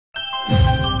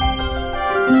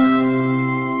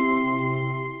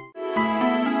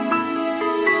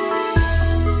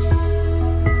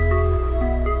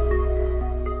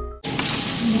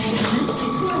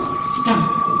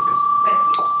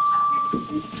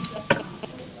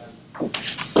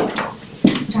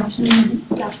Good afternoon.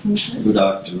 Good afternoon, sir. Good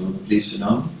afternoon. Please sit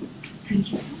down.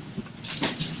 Thank you, sir.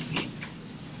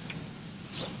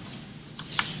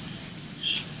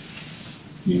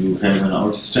 You have an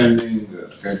outstanding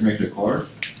academic record.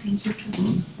 Thank you, sir.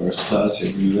 First class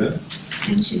everywhere.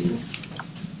 Thank you, sir.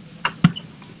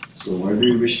 So why do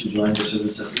you wish to join the civil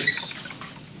service?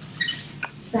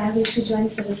 So I wish to join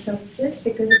civil services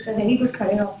because it's a very good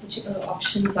career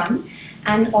option one,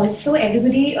 and also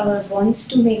everybody wants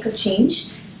to make a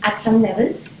change at some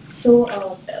level. So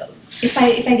if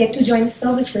I get to join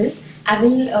services, I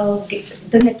will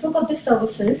the network of the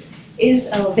services is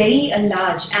very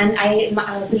large, and I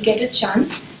will get a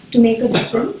chance to make a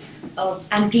difference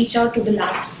and reach out to the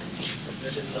last.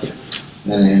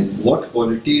 And what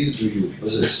qualities do you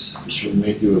possess which will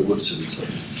make you a good civil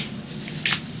servant?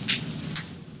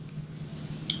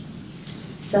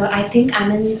 So I think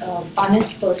I'm an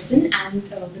honest person and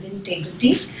with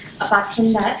integrity. Apart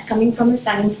from that, coming from a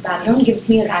science background gives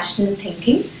me a rational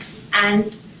thinking,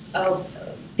 and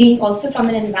being also from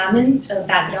an environment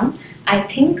background, I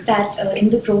think that in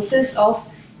the process of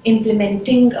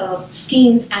implementing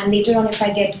schemes, and later on if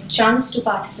I get a chance to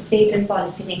participate in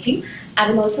policy making, I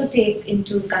will also take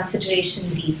into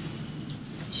consideration these.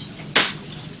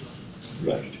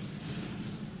 Right.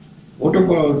 What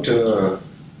about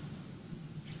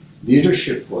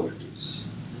leadership qualities?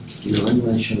 You haven't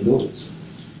mentioned those.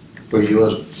 But you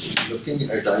are looking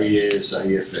at IAS,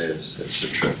 IFS,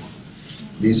 etc.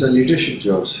 These are leadership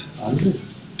jobs, aren't they?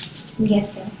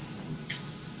 Yes, sir.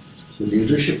 So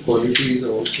leadership qualities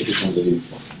are also become very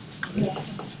important. Yes,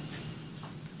 sir.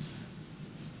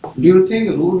 Do you think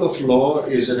rule of law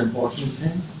is an important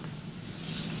thing?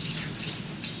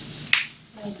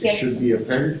 Yes. It should be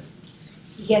upheld?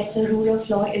 Yes, the rule of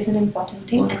law is an important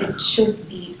thing, and it should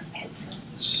be upheld, sir.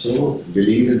 So,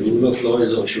 believe in rule of law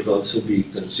is or should also be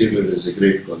considered as a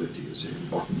great quality, as an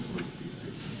important quality,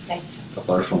 Right, sir.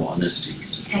 apart from honesty.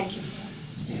 Thank you.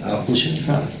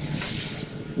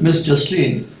 Ms.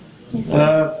 Jasleen, Yes,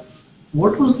 sir.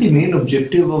 what was the main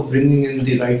objective of bringing in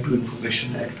the Right to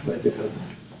Information Act by the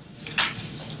government?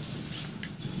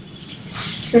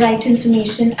 So, Right to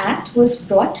Information Act was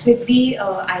brought with the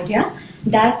idea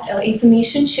that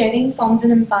information sharing forms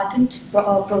an important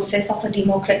process of a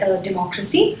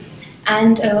democracy,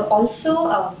 and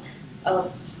also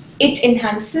it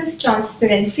enhances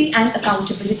transparency and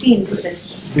accountability in the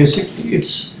system. Basically,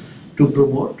 it's to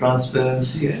promote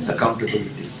transparency and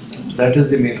accountability. That is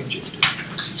the main objective.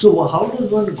 So, how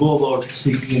does one go about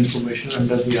seeking information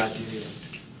under the RTA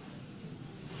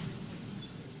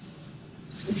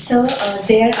Act? So,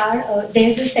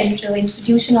 there's a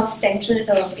institution of central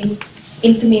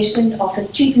information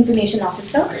office, chief information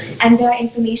officer, and there are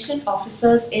information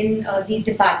officers in the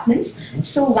departments.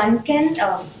 So one can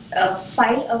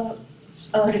file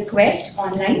a request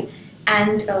online,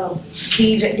 and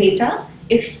the data,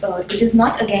 if it is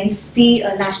not against the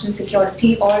national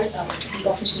security or the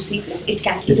official secrets, it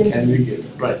can be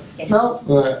used. Right. Yes. Now,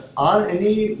 are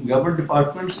any government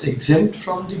departments exempt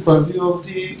from the purview of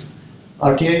the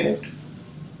RTA Act?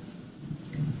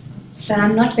 So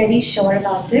I'm not very sure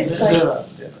about this, but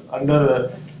under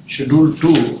Schedule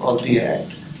 2 of the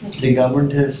Act, the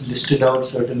government has listed out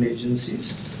certain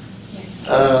agencies,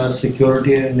 yes.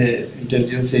 security and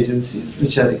intelligence agencies,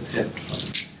 which are exempt from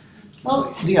it.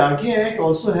 Now, the RTA Act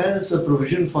also has a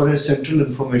provision for a Central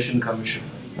Information Commission,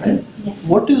 right? Yes.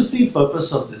 What is the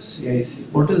purpose of this CIC?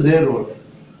 What is their role?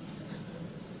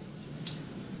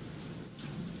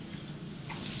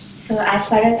 So as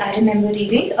far as I remember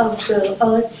reading,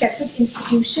 a separate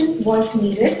institution was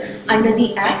needed under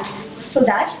the Act, so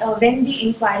that when the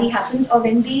inquiry happens or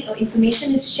when the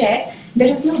information is shared, there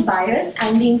is no bias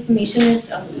and the information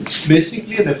is... It's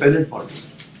basically an appellate body.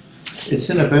 It's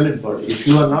an appellate body. If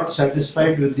you are not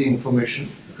satisfied with the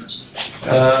information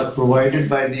provided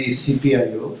by the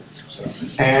CPIO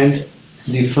and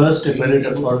the first appellate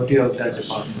authority of that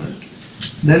department,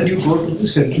 then you go to the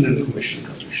Central Information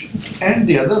Commission. And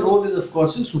the other role is, of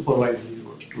course, a supervisory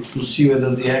role to see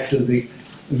whether the Act is being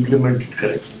implemented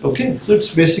correctly. Okay, so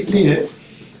it's basically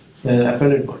an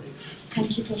appellate body.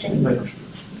 Thank you for telling me.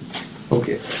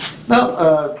 Okay.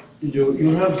 Now,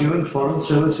 you have given foreign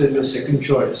service as your second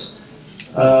choice.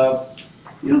 The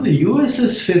US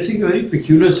is facing a very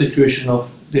peculiar situation of,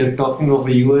 they are talking of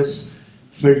a US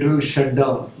federal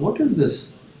shutdown. What is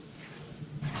this?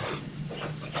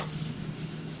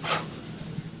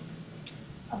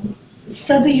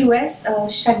 So the US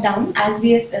shutdown, as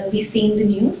we see in the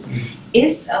news,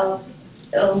 is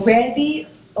where the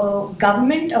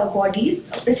government bodies,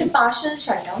 it's a partial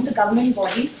shutdown, the government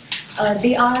bodies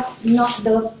they are not,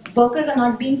 the workers are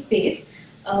not being paid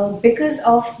because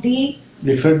of the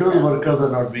federal workers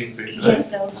are not being paid, right?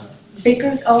 Yes, sir.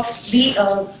 Because of the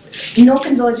no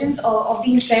convergence of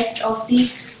the interest of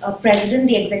the President,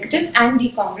 the Executive and the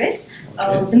Congress.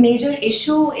 The major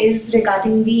issue is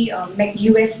regarding the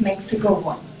US-Mexico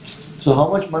war. So how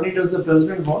much money does the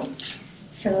President want?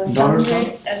 So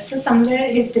somewhere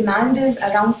his demand is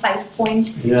around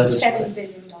 $5.7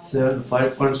 billion.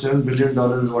 $5.7 billion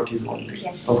is what he's wanting.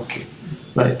 Yes. Okay,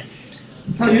 right.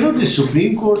 Now, you know, the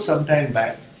Supreme Court some time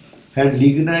back had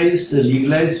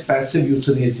legalized passive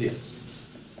euthanasia.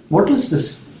 What is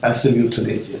this passive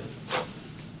euthanasia?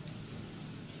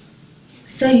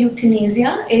 So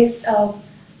euthanasia is a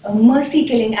mercy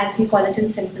killing, as we call it in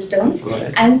simple terms.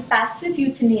 Right. And passive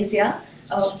euthanasia,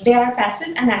 there are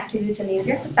passive and active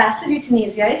euthanasia. So passive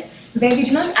euthanasia is where we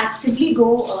do not actively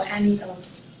go and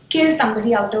kill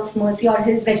somebody out of mercy or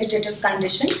his vegetative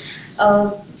condition.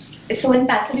 So in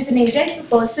passive euthanasia, if a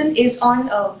person is on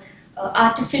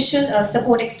artificial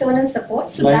support, external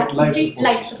support, so that could be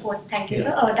life support. Thank you,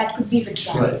 sir. That could be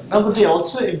withdrawn. Right. Now, but they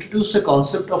also introduced the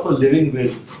concept of a living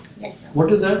will. Yes, sir.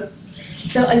 What is that?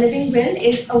 So a living will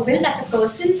is a will that a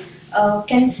person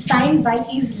can sign while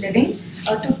he's living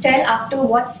to tell after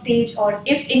what stage, or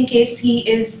if in case he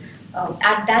is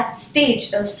at that stage,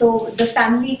 so the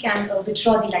family can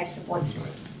withdraw the life support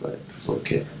system. Right.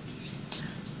 Okay.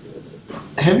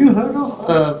 Have you heard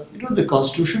of, the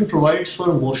Constitution provides for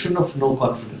a motion of no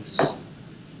confidence?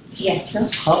 Yes, sir.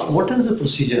 What is the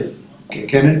procedure?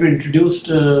 Can it be introduced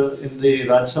in the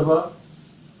Rajya Sabha?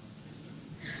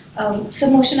 So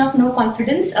motion of no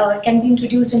confidence can be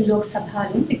introduced in Lok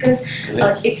Sabha because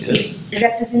it's the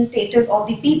representative of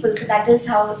the people, so that is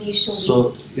how the issue is.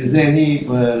 So is there any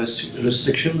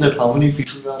restriction that how many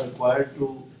people are required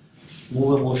to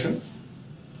move a motion?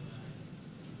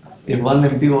 If one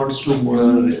MP wants to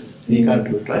move, he can't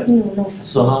do it, right? No, sir.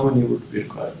 So how many would be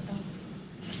required?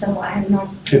 So I am not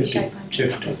 50. sure.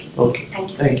 50. Okay.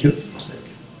 Thank you. Thank you.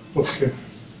 Okay.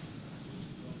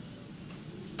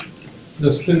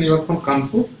 Jasleen, you are from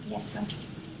Kanpur? Yes, sir.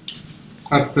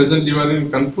 At present, you are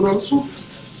in Kanpur also?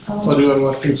 Or you are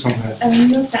working somewhere?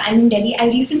 No, sir. I'm in Delhi. I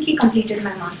recently completed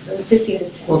my master's this year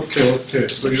itself. Okay.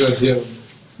 So you are here.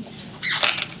 Yes,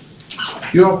 sir.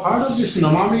 You have heard of this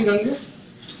Namami Ganga?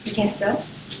 Yes, sir.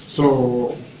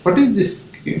 So, what is this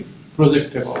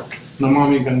project about?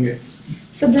 Namami Ganga?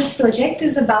 So this project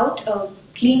is about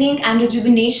cleaning and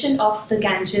rejuvenation of the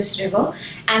Ganges River,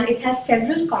 and it has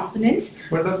several components.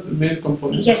 What are the main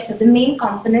components? Yes, so the main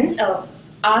components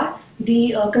are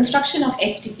the construction of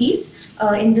STPs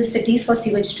in the cities for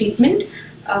sewage treatment,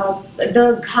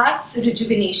 the ghats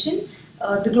rejuvenation,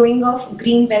 the growing of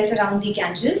green belt around the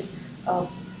Ganges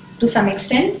to some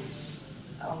extent.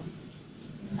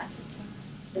 That's it, sir.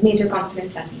 The major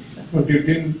components are these, sir. But you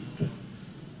didn't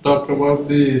talk about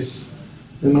this,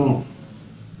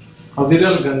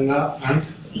 Aviral Ganga and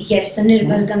Yes, the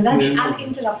Nirmal Ganga, the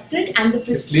uninterrupted and the the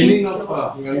pristine cleaning flow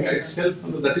of Ganga itself,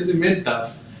 that is the main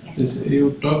task. Yes.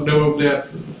 You talked about the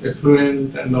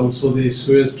effluent and also the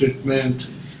sewage treatment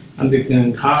and the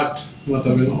ghat,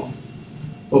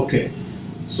 Okay.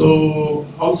 So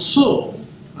also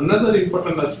another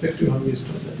important aspect you have missed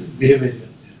on that is behavioral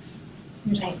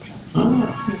change. Right, sir.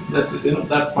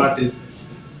 That part is.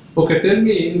 Okay, tell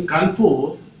me in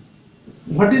Kanpur,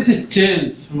 what is the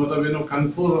change?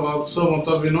 Kanpur also,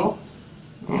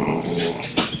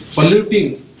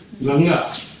 polluting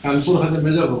Ganga. Kanpur has a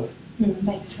major role.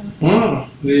 Right, sir.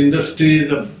 The industries,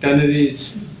 the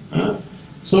tanneries.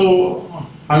 So,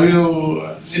 have you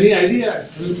any idea?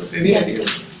 Yes, idea?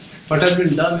 sir. What has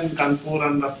been done in Kanpur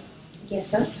and Yes,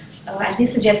 sir. As you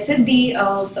suggested, the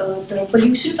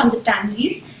pollution from the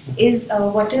tanneries is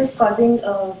what is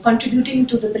contributing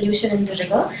to the pollution in the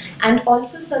river, and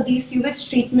also, sir, the sewage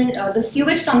treatment, the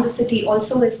sewage from the city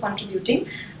also is contributing.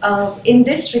 In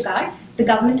this regard, the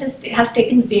government has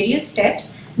taken various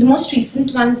steps. The most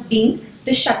recent ones being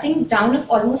the shutting down of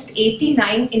almost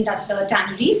 89 industrial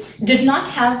tanneries, did not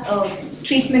have a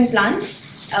treatment plant,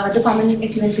 the common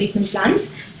effluent treatment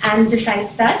plants, and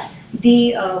besides that,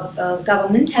 the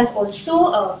government has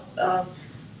also,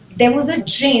 there was a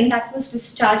drain that was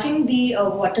discharging the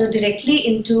water directly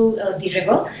into the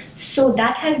river, so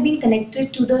that has been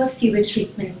connected to the sewage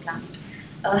treatment plant.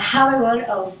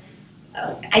 However,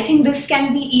 I think this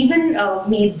can be even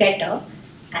made better,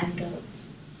 and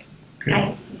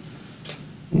yes.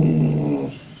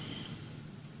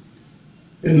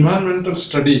 Environmental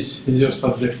studies is your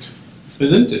subject,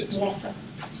 isn't it? Yes, sir.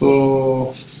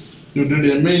 So, you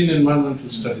did MA in environmental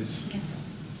studies. Yes,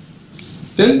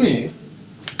 sir. Tell me,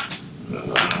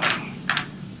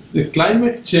 the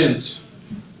climate change,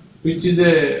 which is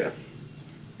a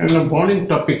burning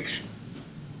topic,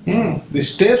 the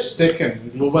steps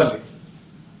taken globally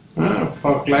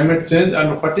for climate change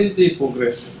and what is the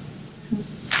progress?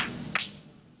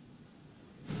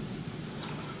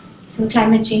 So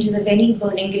climate change is a very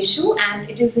burning issue, and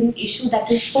it is an issue that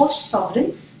is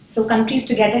post-sovereign. So countries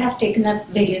together have taken up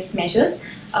various measures.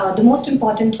 The most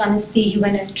important one is the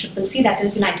UNFCCC, that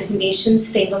is United Nations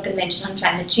Framework Convention on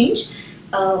Climate Change,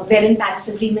 wherein Paris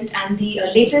Agreement and the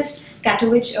latest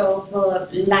Katowice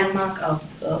landmark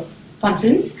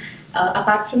conference.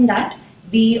 Apart from that,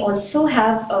 we also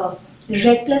have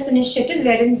RED Plus initiative,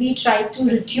 wherein we try to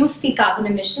reduce the carbon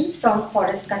emissions from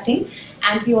forest cutting,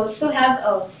 and we also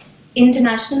have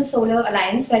International Solar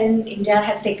Alliance, wherein India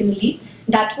has taken a lead,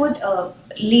 that would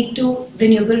lead to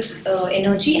renewable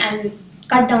energy and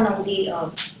cut down on the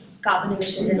carbon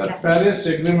emissions. In the Paris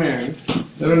Agreement,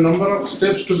 there are a number of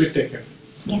steps to be taken.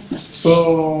 Yes, sir.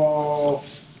 So,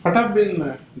 what have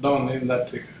been done in that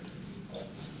regard?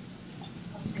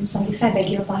 I'm sorry, sir, I beg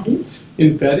your pardon.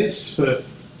 In Paris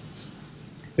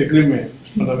Agreement,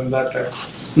 in that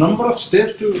number of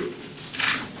steps to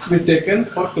be taken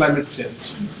for climate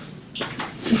change.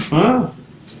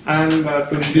 And to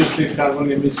reduce the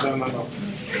carbon emission and all.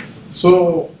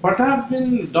 So, what have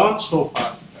been done so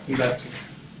far in that?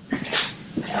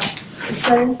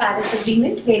 So, in Paris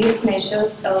Agreement, various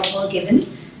measures were given.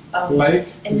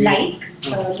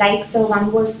 So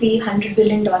one was the $100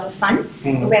 billion fund,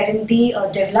 wherein the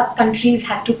developed countries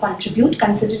had to contribute,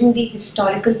 considering the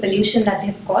historical pollution that they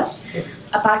have caused.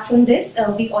 Apart from this,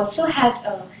 we also had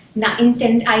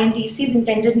INDCs,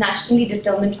 intended nationally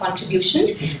determined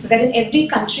contributions, wherein every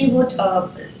country would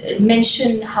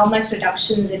mention how much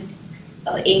reductions it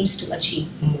aims to achieve.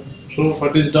 So,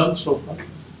 what is done so far?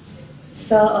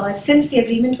 So, since the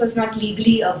agreement was not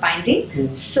legally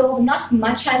binding, so not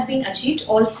much has been achieved.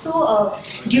 Also,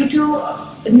 due to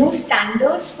no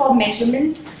standards for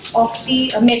measurement of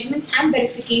the measurement and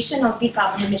verification of the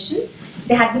carbon emissions,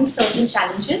 there had been certain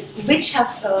challenges which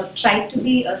have tried to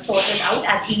be sorted out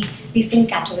at the recent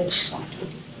Katowice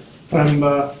conference. And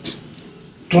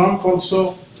Trump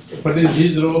also, what is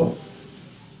his role?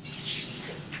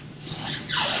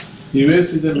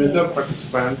 US is a major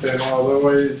participant, and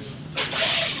otherwise.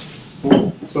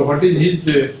 So, what is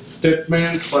his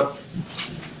statement? What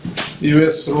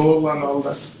US role and all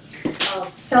that?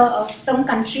 Some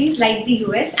countries like the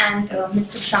US and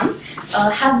Mr. Trump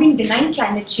have been denying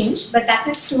climate change, but that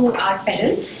is to our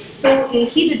peril. So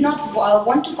he did not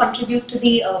want to contribute to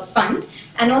the fund,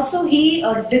 and also he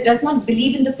does not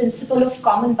believe in the principle of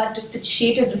common but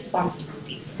differentiated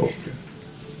responsibilities. Okay.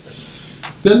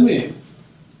 Tell me,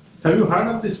 have you heard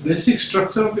of this basic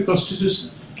structure of the Constitution?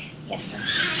 Yes, sir.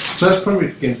 Where from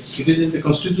it came? It is in the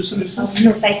Constitution itself?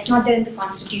 No, sir, it's not there in the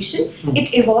Constitution.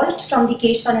 It evolved from the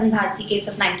Keshwanan Bharati case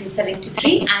of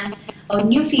 1973, and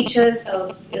new features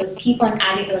keep on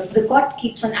adding. The court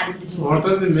keeps on adding the new What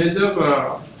are the major,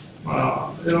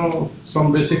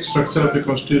 some basic structure of the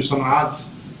Constitution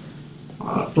as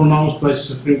pronounced by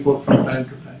Supreme Court from time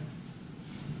to time?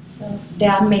 So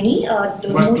there are many. But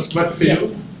for yes.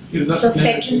 you? So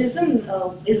federalism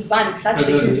is one such,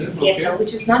 which is yes, sir,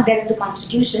 which is not there in the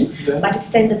Constitution, but it's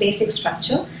there in the basic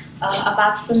structure.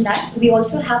 Apart from that, we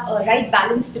also have a right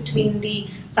balance between the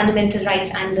fundamental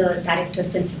rights and the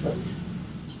directive principles.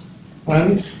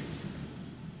 And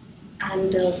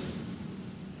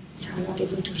so I'm not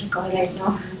able to recall right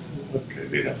now. okay,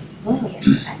 Rita. Oh yes,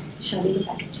 shall we go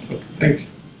back and check? Thank you.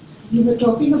 You were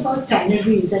talking about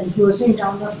tanneries and closing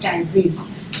down of tanneries.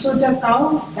 So the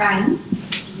cow ban,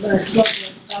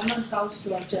 slaughter, ban on cow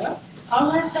slaughter, how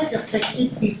has that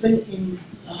affected people in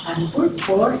Kanpur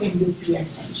or in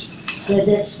UPSC,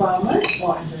 whether it's farmers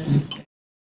or others?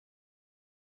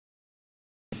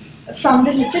 From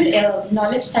the little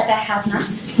knowledge that I have now,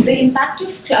 the impact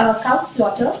of cow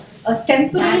slaughter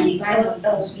temporarily,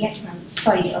 yes ma'am,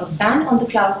 sorry, ban on the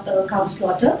cow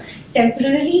slaughter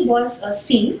temporarily was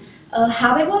seen.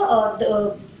 However,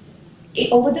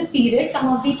 over the period, some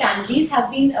of the tanneries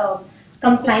have been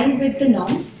complying with the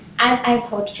norms, as I've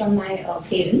heard from my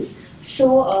parents.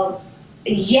 So,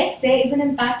 yes, there is an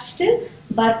impact still,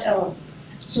 but...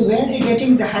 so where are they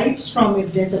getting the heights from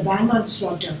if there's a ban on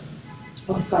slaughter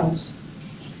of cows?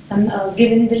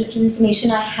 Given the little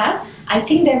information I have, I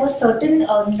think there were certain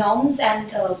norms and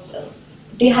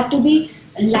they had to be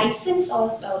licensed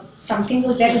or something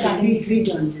was there regarding We this. agreed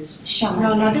on this. Sure.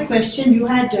 Now another question, you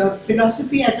had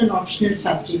philosophy as an optional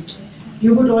subject. Yes.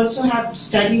 You would also have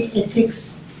studied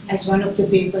ethics as one of the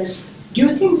papers. Do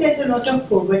you think there's a lot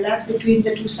of overlap between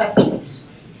the two subjects?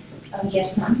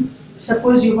 Yes, ma'am.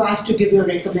 suppose you were asked to give your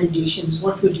recommendations,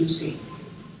 what would you say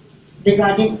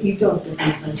regarding either of the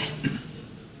papers?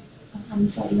 I'm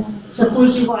sorry, ma'am.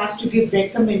 Suppose you were asked to give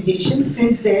recommendations,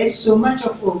 since there is so much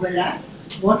of overlap,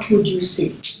 what would you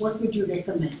say? What would you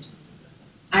recommend?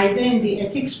 Either in the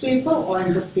ethics paper or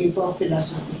in the paper of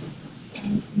philosophy?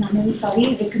 Ma'am, I'm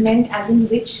sorry, recommend as in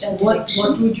which direction?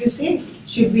 What would you say?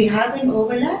 Should we have an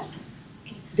overlap?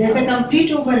 There's a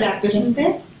complete overlap, isn't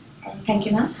there? Thank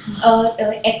you, ma'am.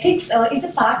 Ethics is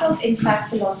a part of, in fact,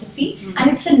 philosophy,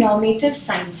 and it's a normative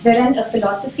science, wherein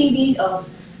philosophy we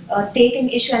take an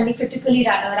issue and we critically,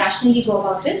 rationally go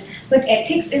about it. But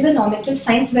ethics is a normative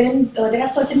science wherein there are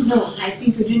certain... No, I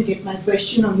think you didn't get my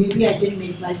question, or maybe I didn't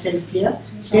make myself clear.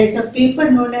 There's a paper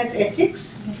known as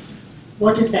ethics. Yes.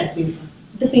 What is that paper?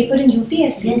 The paper in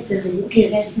UPSC? Yes, in the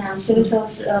UPSC. Yes, ma'am. Civil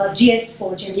Service,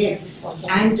 GS4, General Yes, Service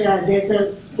 4. and there's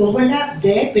an overlap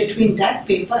there between that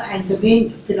paper and the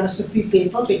main philosophy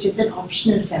paper, which is an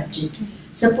optional subject.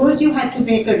 Suppose you had to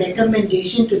make a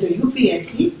recommendation to the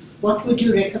UPSC, what would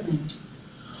you recommend?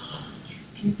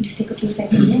 Can you please take a few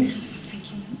seconds? Yes. Thank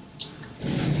you,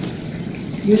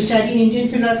 ma'am. You study Indian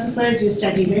philosophers, you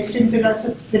study Western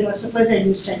philosophers, and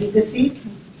you study the same.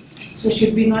 So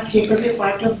should we not take away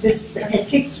part of this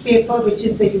ethics paper, which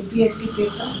is the UPSC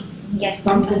paper, Yes,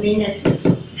 from ma'am. the main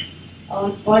ethics?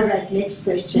 All right, next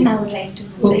question. I would like to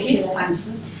answer. Okay, if you like.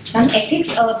 answer. Ma'am,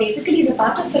 ethics basically is a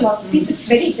part of philosophy, so it's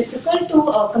very difficult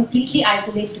to completely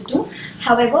isolate the two.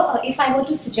 However, if I were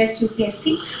to suggest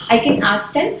UPSC, I can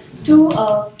ask them to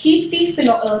keep the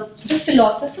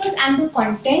philosophers and the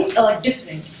content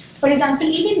different. For example,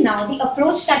 even now, the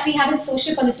approach that we have in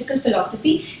socio-political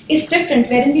philosophy is different,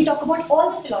 wherein we talk about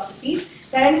all the philosophies,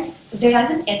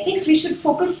 whereas in ethics, we should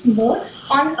focus more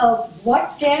on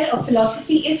what their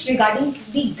philosophy is regarding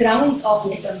the grounds of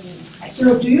determining.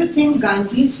 So do you think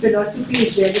Gandhi's philosophy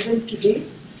is relevant today?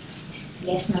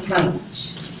 Yes, ma'am, very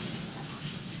much.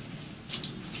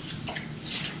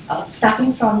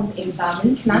 Starting from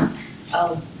environment, ma'am,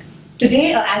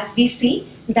 today as we see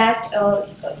that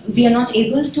we are not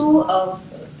able to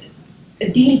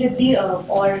deal with the,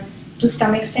 or to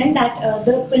some extent that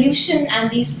the pollution and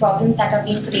these problems that are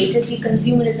being created, the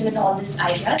consumerism and all these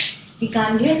ideas, the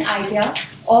Gandhian idea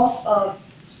of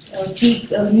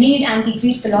the need and the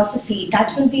greed philosophy,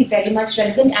 that will be very much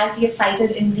relevant as he has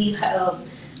cited in the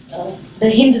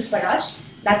Hindu Swaraj.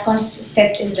 That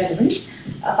concept is relevant.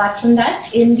 Apart from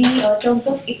that, in the terms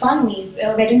of economy,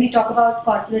 wherein we talk about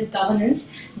corporate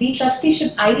governance, the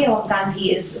trusteeship idea of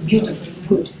Gandhi is beautiful.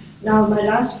 Good. Now my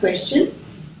last question.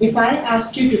 If I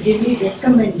asked you to give me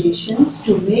recommendations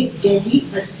to make Delhi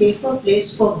a safer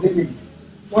place for women,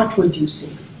 what would you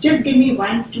say? Just give me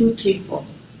 1, 2, 3, 4.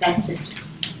 That's it.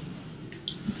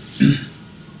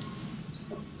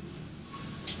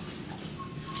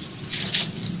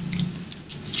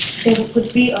 There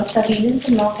could be surveillance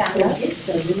and more cameras. Okay,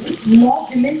 surveillance. More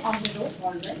women on the road.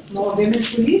 All right. More women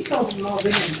police or more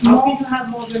women? How can you have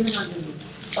more women on the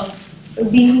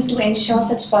road? We need to ensure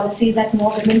such policies that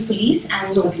more women police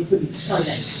and Okay, police. All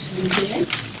right. Anything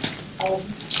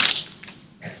else?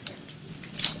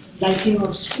 Lighting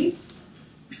of streets,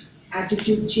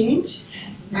 attitude change,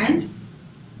 and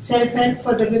self-help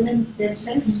for the women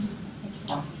themselves.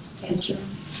 Thank you.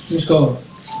 Ms. Kaur,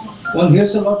 one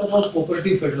hears a lot about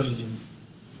cooperative federalism.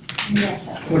 Yes,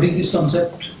 sir. What is this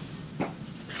concept?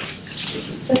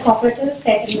 So cooperative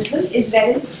federalism is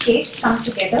wherein states come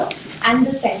together and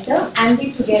the center, and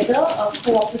they together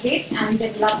cooperate and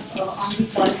develop on the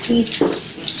policies,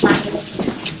 matters of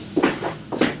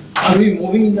concern. Are we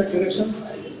moving in that direction?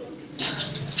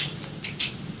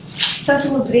 So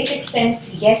to a great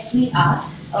extent, yes, we are.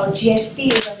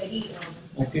 GST is a very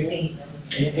Okay.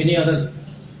 Any other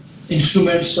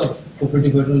instruments of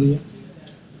cooperative federalism?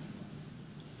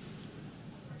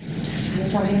 I'm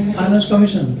sorry. Finance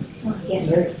Commission. Yes,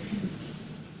 Right. sir.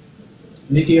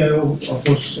 Niti Aayog, of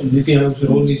course, Niti Aayog's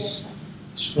role is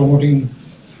promoting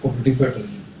cooperative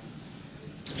federalism.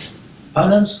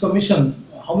 Finance Commission,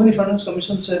 how many Finance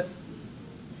Commissions have?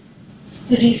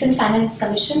 The recent Finance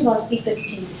Commission was the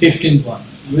 15th. 15th one,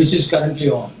 which is currently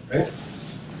on, right?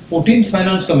 14th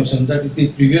Finance Commission, that is the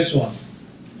previous one.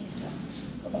 Yes,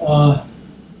 sir.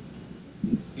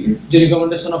 The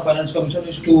recommendation of Finance Commission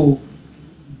is to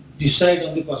decide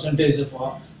on the percentage of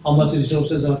how much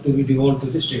resources are to be devolved to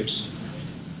the states.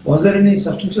 Was there any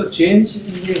substantial change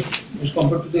in as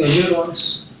compared to the earlier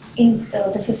ones? In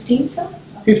the 15th, sir?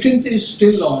 15th is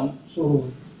still on,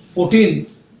 so 14th,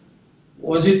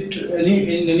 was it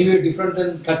in any way different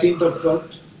than 13th or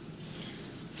 12th?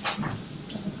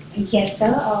 Yes,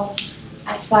 sir.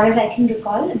 As far as I can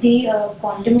recall, the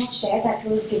quantum of share that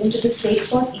was given to the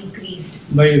states was increased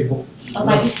By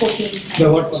by the 14 times. By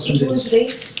what percentage? It was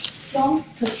raised from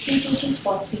 32 to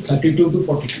 40. 32 to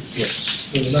 42. Yes.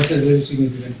 So that's a very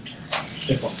significant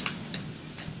step up.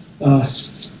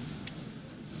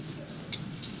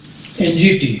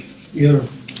 NGT, you're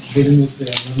dealing with the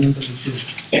environmental issues.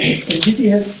 NGT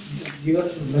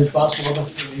has passed a lot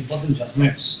of important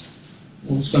judgments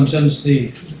which concerns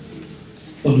the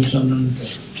pollution and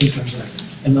things like that,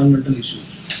 environmental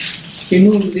issues. Can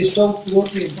you list out two or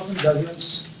three important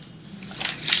judgments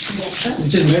Yes, sir.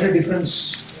 which has made a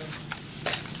difference?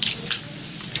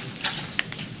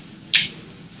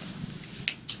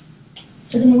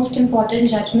 So the most important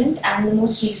judgment and the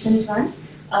most recent one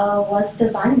was the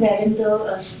one wherein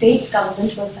the state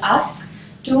government was asked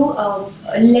to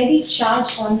levy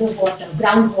charge on the water,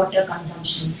 groundwater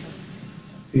consumption. So,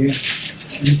 Yeah.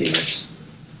 Anything else?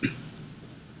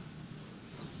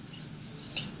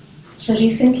 so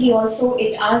recently also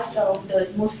it asked the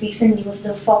most recent news,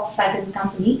 the Volkswagen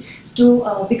company, to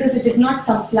because it did not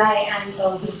comply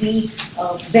and with the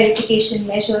verification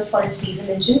measures for its diesel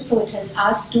engine, so it has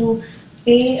asked to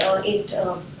pay it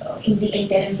in the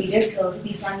interim period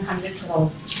rupees 100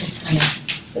 crores this time.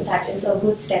 So that is a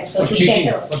good step. So For to cheating,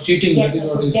 better, for cheating, yes, that is sir,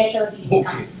 what to is. better the Okay.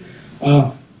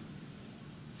 companies.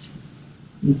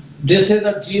 They say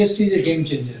that GST is a game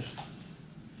changer.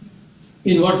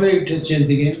 In what way it has changed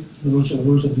the game, the rules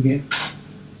of the game?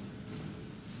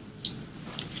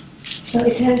 So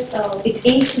it has it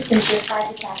aims to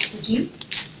simplify the tax regime.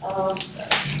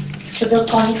 So the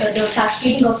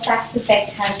cascading of tax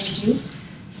effect has reduced.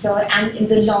 So and in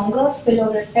the longer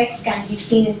spillover effects can be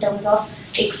seen in terms of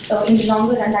in the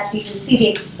longer run that we will see the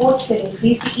exports will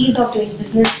increase, the ease of doing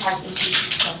business has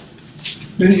increased. So,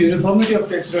 There is uniformity of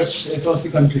tax rates across the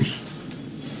country.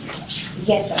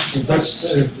 yes, sir. So that's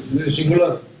the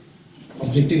singular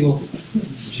objective of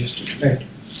GST, right?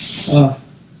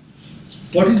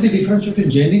 What is the difference between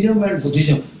Jainism and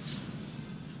Buddhism?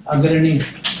 Are there any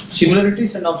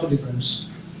similarities and also difference?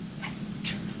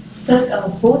 So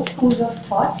both schools of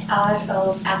thoughts are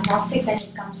agnostic when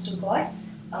it comes to God,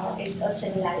 is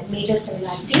a major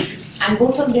similarity, and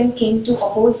both of them came to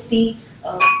oppose the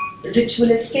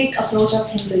ritualistic approach of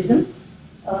Hinduism,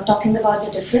 talking about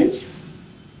the difference.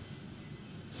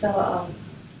 So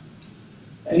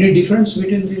Any difference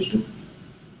between these two?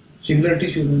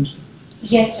 Similarities you mentioned.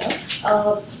 yes,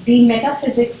 sir. The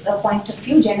metaphysics point of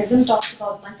view, Jainism talks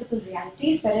about multiple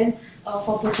realities, wherein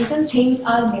for Buddhism things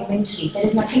are momentary. There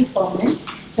is nothing permanent.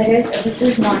 Whereas this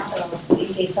is not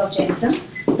in case of Jainism.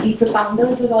 The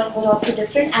propounders were also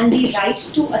different, and the right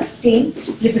to attain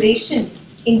liberation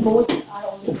in both are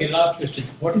also Okay, different. last question.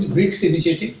 What is BRICS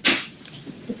initiative?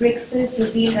 The BRICS is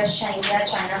Brazil, Russia, India,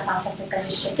 China, South Africa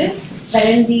initiative,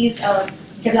 wherein these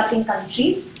developing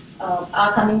countries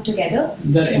are coming together.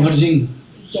 The emerging.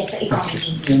 Yes, the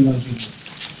economies. Emerging.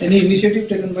 Any initiative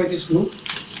taken by this group?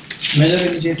 Major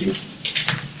initiative?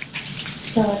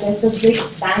 So there's the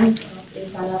BRICS Bank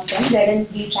is one of them, wherein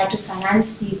we try to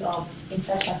finance the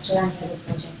infrastructure and other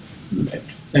projects. Right.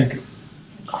 Thank you.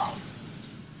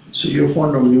 So you're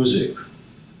fond of music.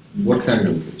 What kind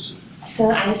of music?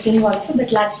 So I sing also,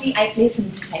 but largely I play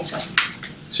synthesizer.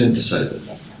 Synthesizer.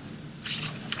 Yes, sir.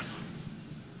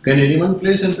 Can anyone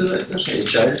play synthesizer? A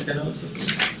child can also play.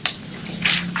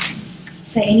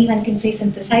 So anyone can play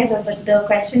synthesizer, but the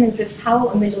question is if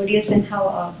how melodious and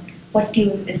how what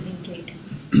tune is being played.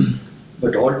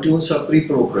 But all tunes are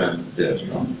pre-programmed there,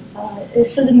 no?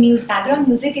 So the background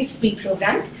music is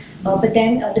pre-programmed, but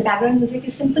then the background music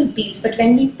is simple beats. But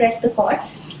when we press the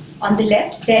chords on the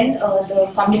left, then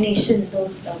the combination,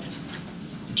 those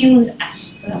tunes are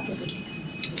appropriate.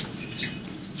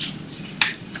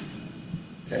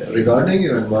 Regarding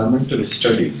your environmental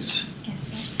studies,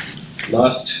 Yes, sir.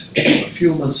 last a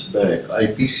few months back,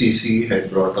 IPCC had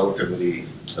brought out a very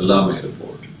alarming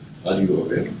report. Are you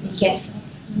aware of that? Yes, sir.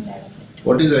 I'm aware of it.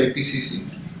 What is IPCC?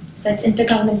 So it's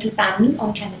Intergovernmental Panel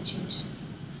on Climate Change.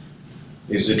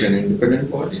 Is it an independent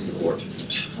body or what is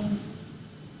it?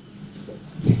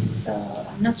 So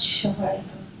I'm not sure.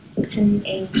 It's an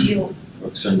NGO.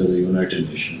 Works under the United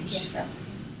Nations. Yes, sir.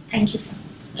 Thank you, sir.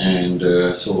 And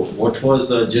so what was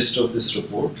the gist of this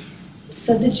report?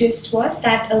 So the gist was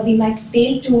that we might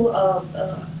fail to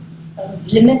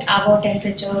limit our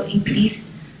temperature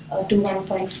increase to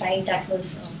 1.5. That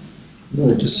was. No,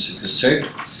 it is said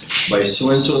by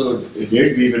so and so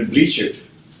date we will breach it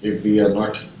if we are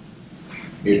not.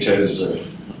 It has.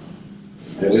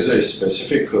 There is a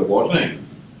specific warning.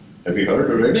 Have you heard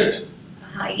or read it?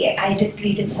 Yeah, I did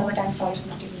read it, sir, but I'm sorry to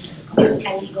not able to recall.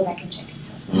 I will go back and check it,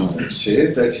 sir. It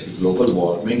says that global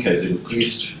warming has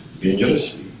increased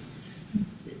dangerously.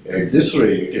 At this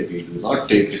rate, if we do not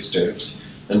take steps,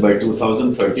 then by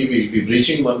 2030 we will be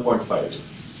breaching 1.5.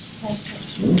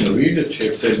 That's it. Read it,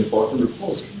 it's an important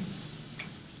report.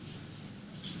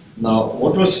 Now,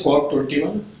 what was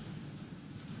COP21?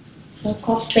 So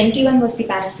COP21 was the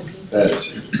Paris Agreement.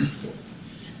 Paris.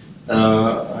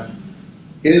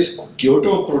 Is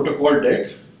Kyoto Protocol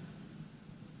dead?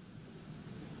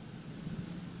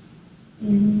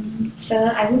 So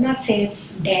I would not say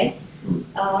it's dead,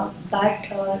 but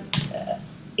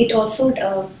it also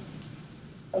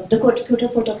the Kyoto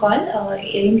Protocol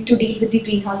aimed to deal with the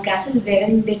greenhouse gases,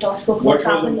 wherein they spoke about What was the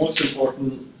carbon. most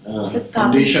important So carbon.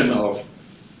 condition of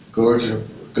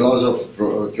clause of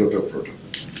Kyoto Protocol?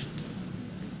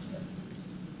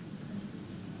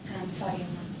 So I'm sorry,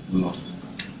 No.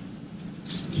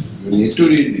 You need to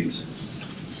read these.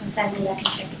 I will back and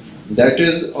check it. Sir. That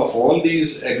is, of all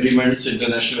these agreements,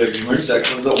 international agreements, that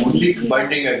was the only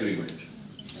binding agreement.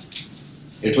 Yes, sir.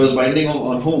 It was binding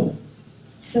on whom?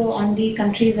 So on the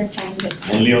countries that signed it.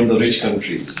 Only on the rich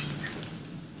countries,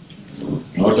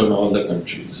 not on all the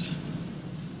countries.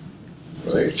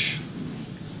 Right?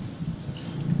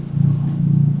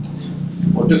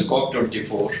 What is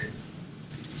COP24?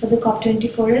 So the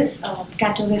COP24 is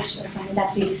Katowice summit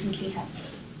that we recently had.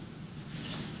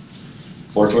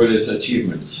 What were its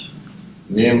achievements?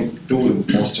 Name two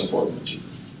most important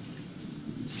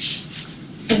achievements.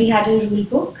 So we had a rule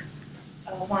book.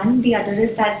 One, the other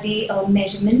is that the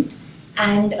measurement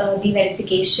and the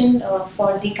verification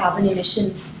for the carbon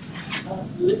emissions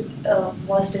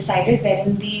was decided,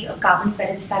 wherein the carbon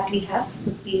credits that we have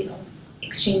could be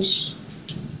exchanged.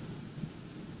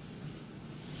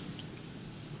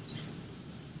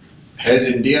 Has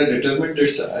India determined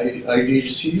its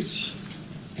IDCs?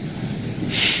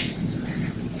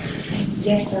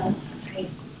 Yes, sir.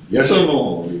 Yes or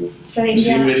no? You So seem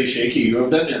India, very shaky. You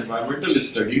have done environmental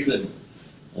studies in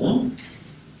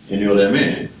your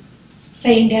MA. so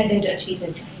India did achieve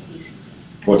its IDCs.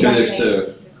 What That's is its what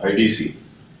I recall. IDC?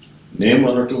 Name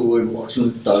one or two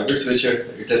important targets which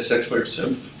it has set for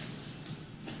itself.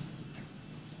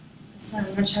 So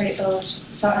I'm not sure.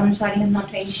 I'm sorry, I'm not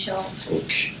very sure.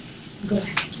 Okay. Go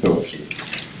ahead. Okay.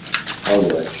 All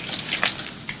right.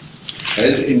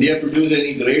 Has India produced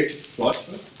any great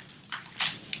philosopher?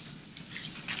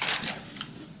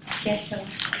 Yes, sir.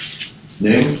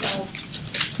 Name?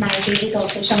 It's my favorite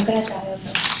also, Chanakya,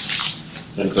 sir.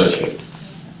 Chanakya. Yes, sir.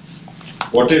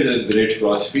 What is his great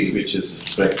philosophy which is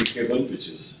practicable, which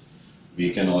is we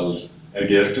can all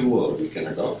adhere to or we can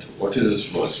adopt? What is his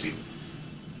philosophy?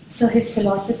 So his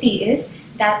philosophy is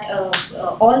that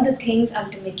all the things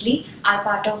ultimately are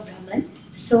part of Brahman.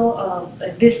 So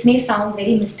this may sound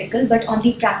very mystical, but on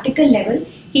the practical level,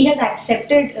 he has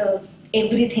accepted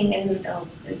everything in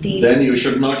the... Then you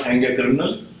should not hang a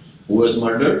criminal who was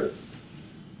murdered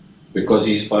because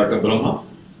he is part of Brahma.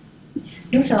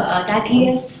 No, sir, that he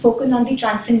has spoken on the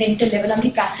transcendental level, on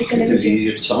the practical level.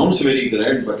 It sounds very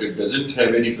grand, but it doesn't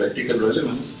have any practical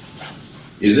relevance.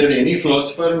 Is there any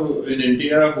philosopher in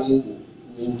India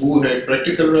who had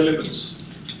practical relevance?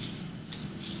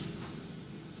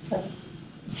 Sir,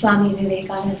 Swami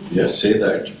Vivekananda. Yes, say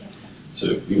that. Yes, sir.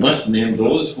 So we must name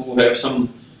those who have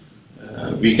some,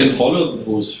 we can follow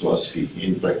whose philosophy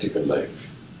in practical life.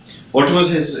 What was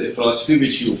his philosophy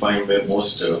which you find were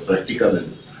most practical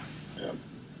and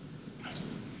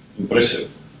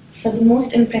impressive? So the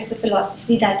most impressive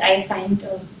philosophy that I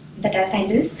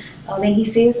find is when he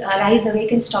says, "Rise,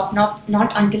 awake, and stop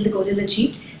not until the goal is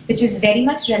achieved," which is very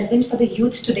much relevant for the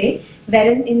youth today,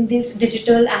 wherein in this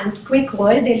digital and quick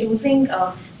world they're losing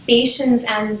patience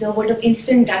and the word of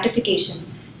instant gratification.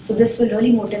 So this will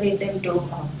really motivate them to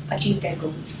achieve their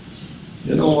goals.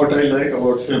 You know what I like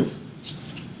about him?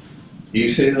 He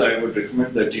says, I would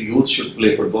recommend that the youth should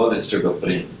play football instead of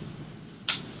praying.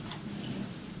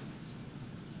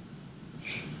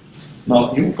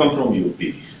 Now, you come from UP.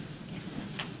 Yes, sir.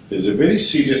 There is a very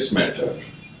serious matter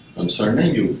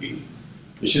concerning UP,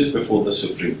 which is before the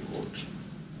Supreme Court.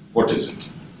 What is it?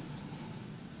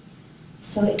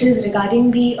 So it is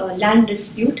regarding the land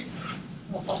dispute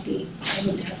of the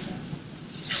Ayodhya, sir.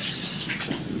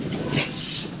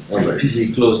 Alright,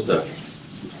 we close the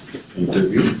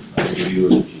interview. I'll give you a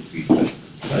little feedback.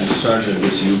 I'll start with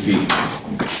this UP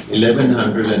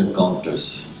 1100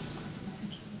 encounters.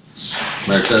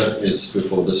 Matter is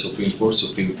before the Supreme Court.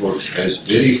 Supreme Court has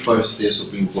very first day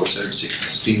Supreme Court said it's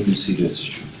extremely serious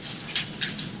issue.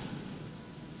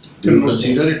 Do you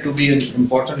consider it to be an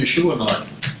important issue or not?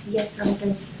 Yes, sir, it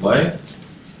is. Why?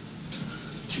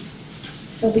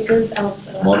 So because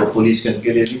Tomorrow police can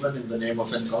kill anyone in the name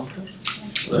of encounter.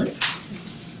 right?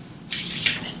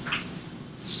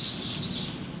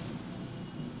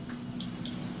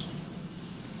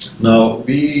 Now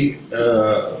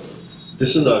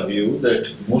this is our view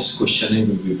that most questioning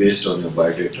will be based on your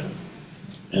biodata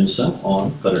and some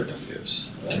on current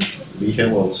affairs, right? We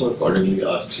have also accordingly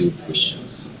asked you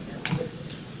questions.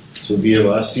 So we have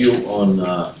asked you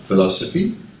on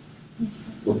philosophy,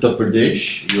 Uttar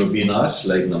Pradesh, you have been asked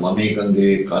like Namami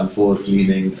Gange, Kanpur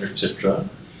cleaning, etc.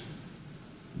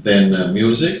 Then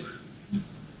music,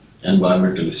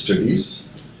 environmental studies.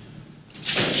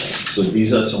 So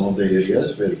these are some of the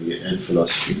areas where in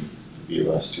philosophy, we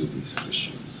have asked you these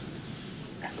questions.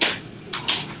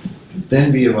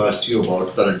 Then we have asked you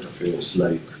about current affairs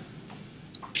like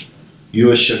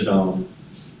US shutdown,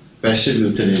 passive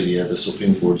euthanasia, the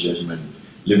Supreme Court judgment,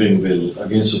 living will,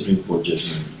 again Supreme Court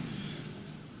judgment.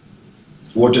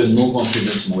 What is no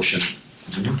confidence motion,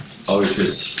 how it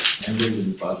is handled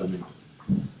in Parliament.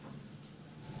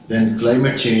 Then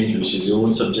climate change, which is your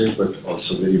own subject but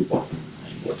also very important.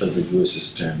 What are the US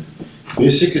stand?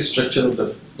 Basic structure of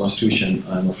the Constitution,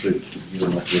 I'm afraid you are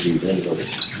not very well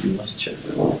versed. You must check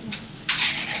that.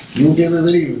 You gave a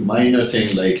very minor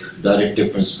thing like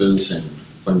directive principles and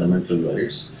fundamental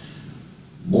rights.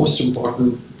 Most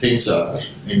important things are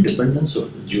independence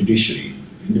of the judiciary,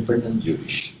 independent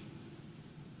judiciary.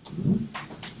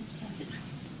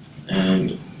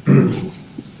 And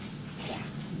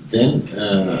then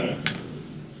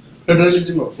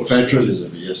Federalism, of course.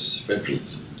 Federalism, yes,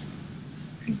 federalism.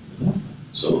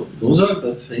 So those are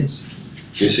the things,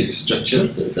 basic structure,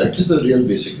 that is the real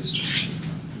basic structure.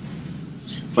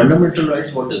 Fundamental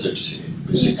rights, what does it say?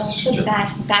 Basic So structure.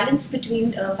 balance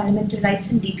between fundamental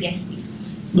rights and BPSCs.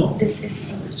 No, This is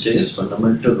it says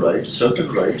fundamental rights,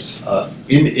 certain rights are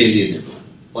inalienable.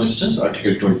 For instance,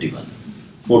 Article 21,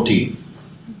 14,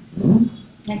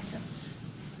 right, sir.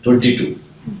 22.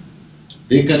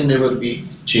 They can never be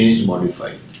changed,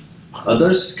 modified.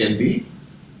 Others can be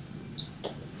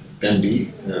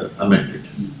amended.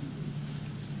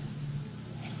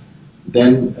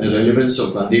 Then relevance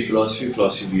of Gandhi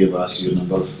philosophy. We have asked you a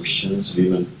number of questions,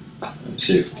 women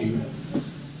safety.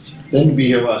 Then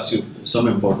we have asked you some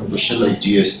important questions like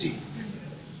GST,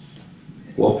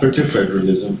 cooperative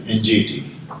federalism, NGT,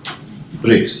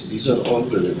 BRICS. These are all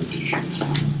relevant issues.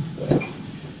 Right?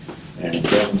 And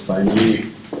then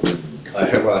finally, I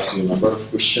have asked you a number of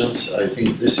questions. I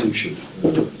think this you should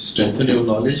strengthen your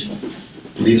knowledge.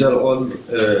 These are all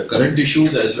current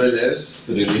issues as well as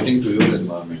relating to your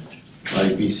environment.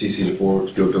 IPCC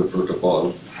report, Kyoto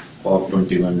Protocol,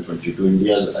 COP21, 22,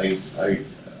 India's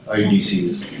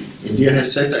IDCs. India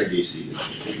has set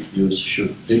IDCs. You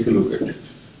should take a look at it.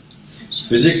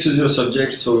 Physics is your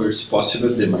subject, so it's possible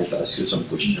they might ask you some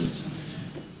questions.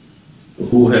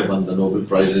 Who have won the Nobel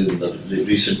Prizes in the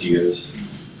recent years?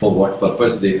 For what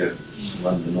purpose they have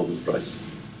won the Nobel Prize?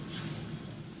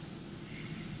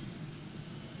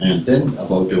 And then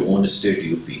about your own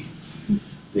state, UP.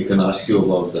 They can ask you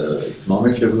about the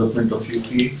economic development of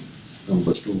UP.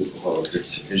 Number 2, about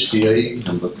its HDI.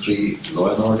 Number 3, law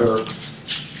and order,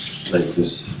 like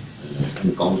this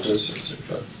encounters,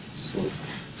 etc. So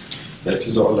that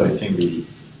is all I think we.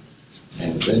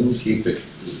 And then keep a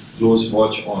close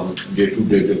watch on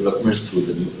day-to-day developments through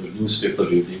the newspaper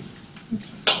reading.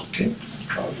 Okay.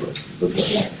 All right. Good luck.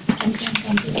 Yeah.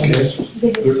 Thank you.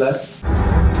 Okay. Good luck.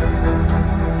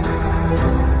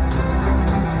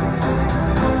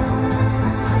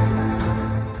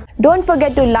 Don't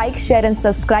forget to like, share and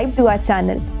subscribe to our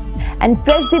channel and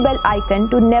press the bell icon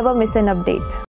to never miss an update.